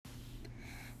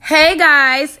Hey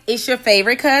guys, it's your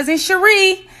favorite cousin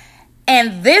Cherie,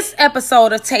 and this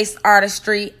episode of Taste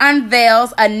Artistry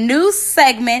unveils a new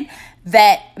segment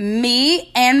that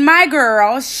me and my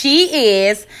girl,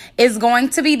 she is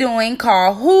going to be doing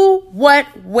called Who,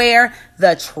 What, Where,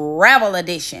 the Travel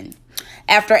Edition.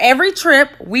 After every trip,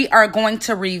 we are going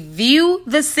to review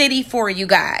the city for you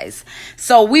guys.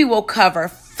 So we will cover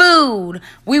food,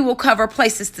 we will cover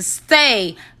places to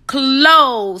stay,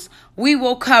 clothes, we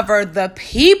will cover the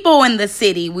people in the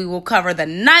city, we will cover the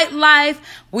nightlife,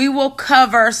 we will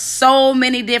cover so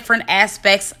many different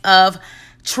aspects of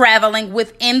traveling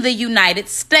within the United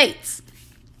States.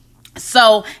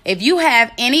 So if you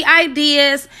have any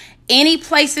ideas, any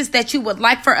places that you would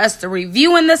like for us to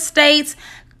review in the States,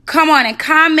 come on and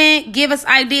comment, give us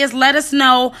ideas, let us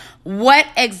know what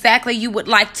exactly you would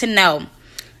like to know.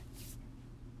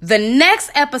 The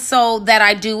next episode that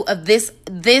I do of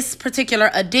this particular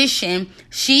edition,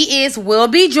 will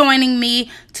be joining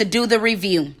me to do the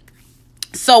review.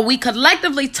 So we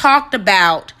collectively talked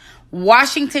about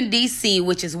Washington, D.C.,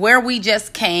 which is where we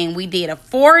just came. We did a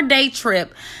 4-day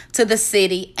trip to the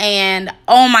city, and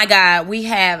oh my God, we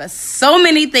have so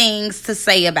many things to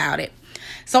say about it.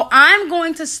 So I'm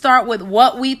going to start with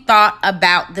what we thought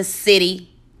about the city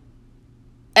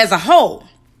as a whole.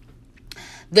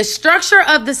 The structure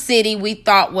of the city we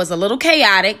thought was a little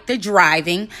chaotic, the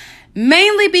driving,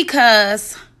 mainly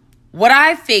because what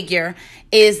I figure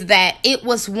is that it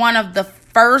was one of the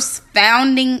first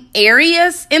founding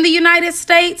areas in the United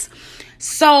States.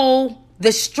 So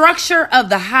the structure of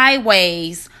the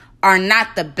highways are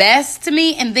not the best to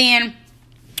me. And then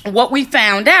what we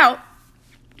found out,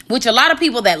 which a lot of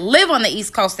people that live on the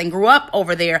East Coast and grew up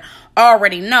over there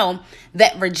already know,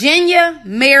 that Virginia,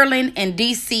 Maryland, and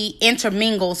D.C.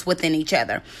 intermingles within each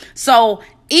other. So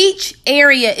each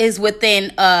area is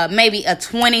within maybe a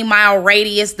 20-mile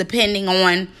radius, depending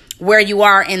on where you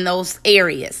are in those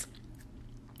areas.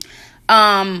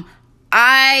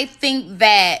 I think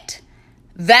that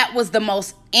was the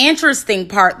most interesting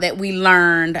part that we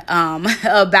learned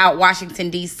about Washington,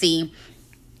 D.C.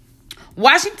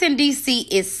 Washington, D.C.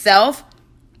 itself,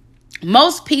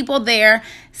 most people there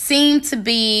seem to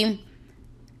be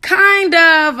kind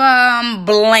of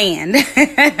bland.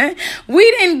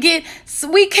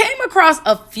 We came across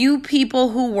a few people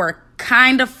who were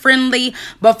kind of friendly,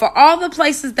 but for all the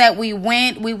places that we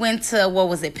went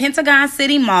to, Pentagon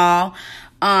City Mall.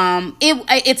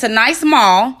 It's a nice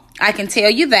mall, I can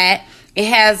tell you that. It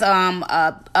has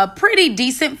a pretty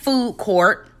decent food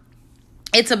court.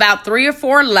 It's about 3 or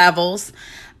 4 levels.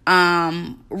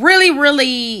 Really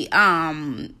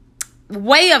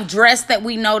way of dress that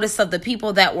we noticed of the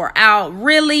people that were out,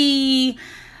 really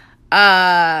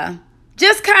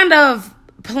just kind of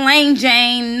plain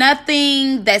Jane,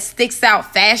 nothing that sticks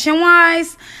out fashion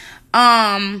wise.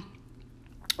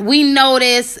 We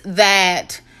noticed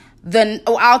that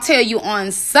I'll tell you,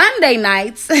 on Sunday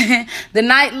nights, the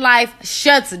nightlife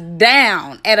shuts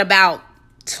down at about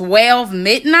 12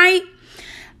 midnight.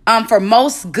 For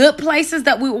most good places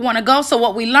that we would want to go. So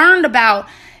what we learned about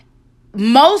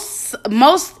most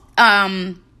of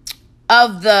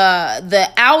the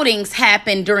outings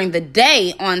happen during the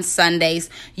day on Sundays.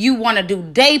 You want to do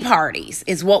day parties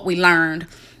is what we learned.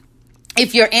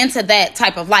 If you're into that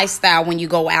type of lifestyle when you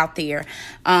go out there,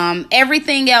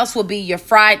 everything else will be your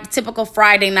typical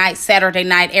Friday night, Saturday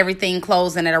night, everything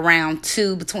closing at around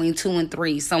between 2 and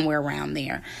 3, somewhere around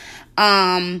there.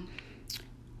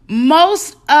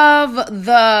 Most of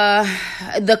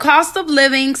the cost of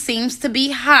living seems to be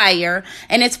higher,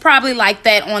 and it's probably like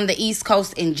that on the East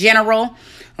Coast in general.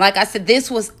 Like I said,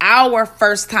 this was our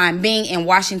first time being in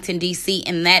Washington, D.C.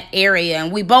 in that area,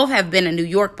 and we both have been in New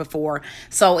York before,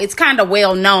 so it's kind of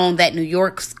well known that New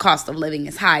York's cost of living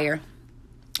is higher.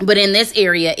 But in this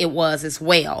area, it was as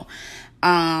well.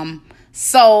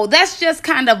 So that's just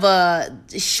kind of a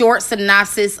short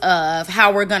synopsis of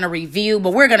how we're going to review,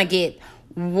 but we're going to get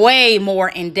way more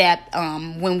in depth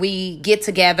when we get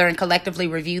together and collectively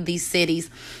review these cities.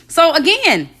 So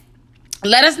again,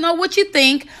 let us know what you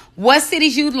think, what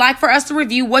cities you'd like for us to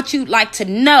review, what you'd like to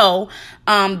know.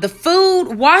 The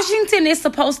food, Washington is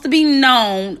supposed to be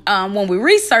known when we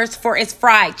researched for its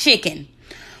fried chicken.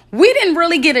 We didn't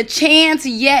really get a chance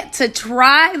yet to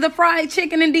try the fried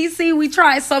chicken in DC. We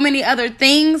tried so many other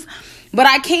things, but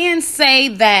I can say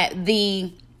that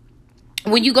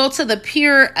when you go to the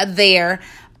pier there,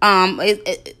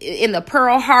 in the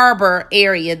Pearl Harbor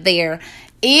area there,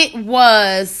 it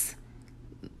was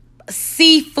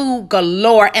seafood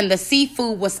galore, and the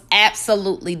seafood was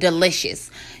absolutely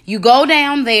delicious. You go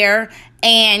down there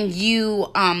and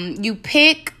you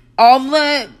pick all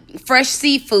the fresh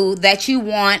seafood that you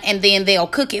want, and then they'll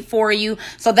cook it for you.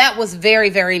 So that was very,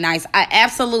 very nice. I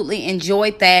absolutely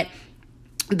enjoyed that.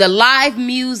 The live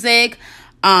music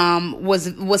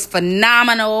was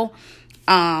phenomenal.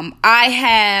 I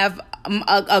have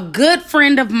a good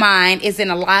friend of mine is in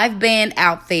a live band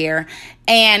out there,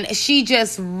 and she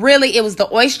just really, it was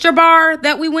the Oyster Bar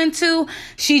that we went to.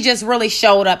 She just really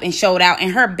showed up and showed out,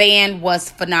 and her band was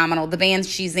phenomenal. The band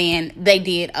she's in, they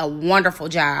did a wonderful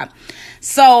job.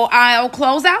 So I'll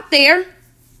close out there.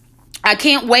 I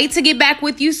can't wait to get back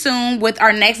with you soon with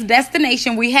our next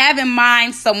destination. We have in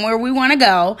mind somewhere we want to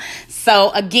go.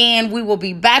 So again, we will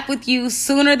be back with you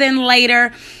sooner than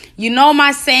later. You know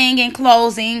my saying in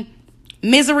closing,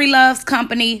 misery loves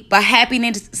company, but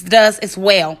happiness does as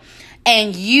well.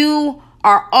 And you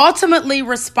are ultimately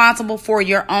responsible for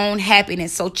your own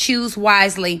happiness. So choose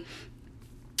wisely.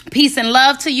 Peace and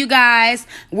love to you guys.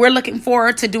 We're looking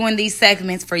forward to doing these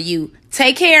segments for you.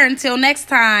 Take care until next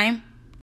time.